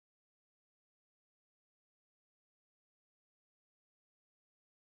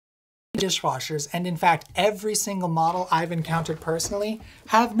dishwashers, and in fact every single model I've encountered personally,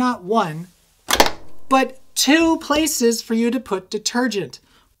 have not one, but two places for you to put detergent.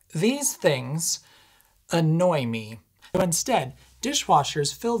 These things annoy me. Instead,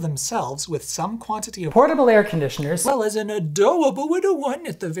 dishwashers fill themselves with some quantity of portable air conditioners, as well as an adorable little one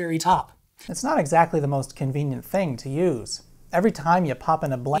at the very top. It's not exactly the most convenient thing to use. Every time you pop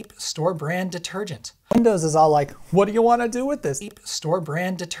in a blank store brand detergent. Windows is all like, what do you want to do with this store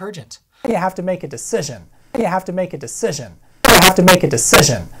brand detergent? You have to make a decision. You have to make a decision. You have to make a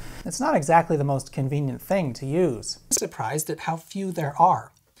decision. It's not exactly the most convenient thing to use. I'm surprised at how few there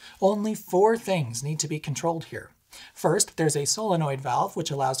are. Only 4 things need to be controlled here. First, there's a solenoid valve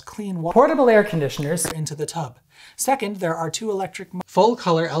which allows clean water, portable air conditioners into the tub. Second, there are 2 electric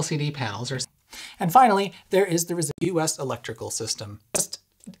full-color LCD panels. And finally, there is the US electrical system. Just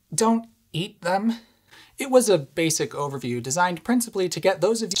don't eat them. It was a basic overview designed principally to get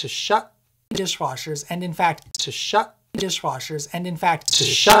those of you to shut dishwashers and in fact to shut dishwashers and in fact to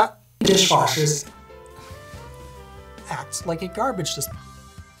shut dishwashers. Acts like a garbage disposal.